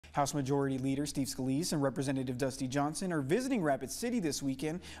House Majority Leader Steve Scalise and Representative Dusty Johnson are visiting Rapid City this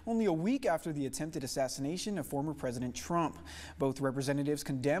weekend, only a week after the attempted assassination of former President Trump. Both representatives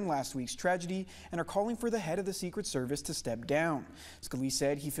condemn last week's tragedy and are calling for the head of the Secret Service to step down. Scalise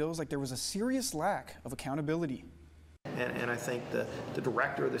said he feels like there was a serious lack of accountability. And I think the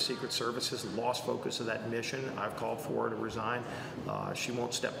director of the Secret Service has lost focus of that mission. I've called for her to resign. She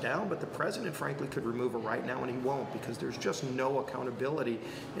won't step down, but the president, frankly, could remove her right now, and he won't, because there's just no accountability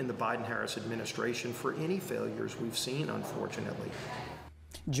in the Biden-Harris administration for any failures we've seen, unfortunately.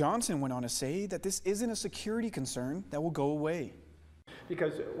 Johnson went on to say that this isn't a security concern that will go away.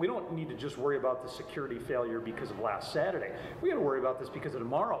 Because we don't need to just worry about the security failure because of last Saturday. We got to worry about this because of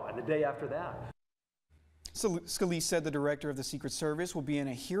tomorrow and the day after that. Scalise said the director of the Secret Service will be in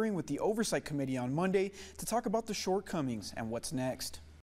a hearing with the Oversight Committee on Monday to talk about the shortcomings and what's next.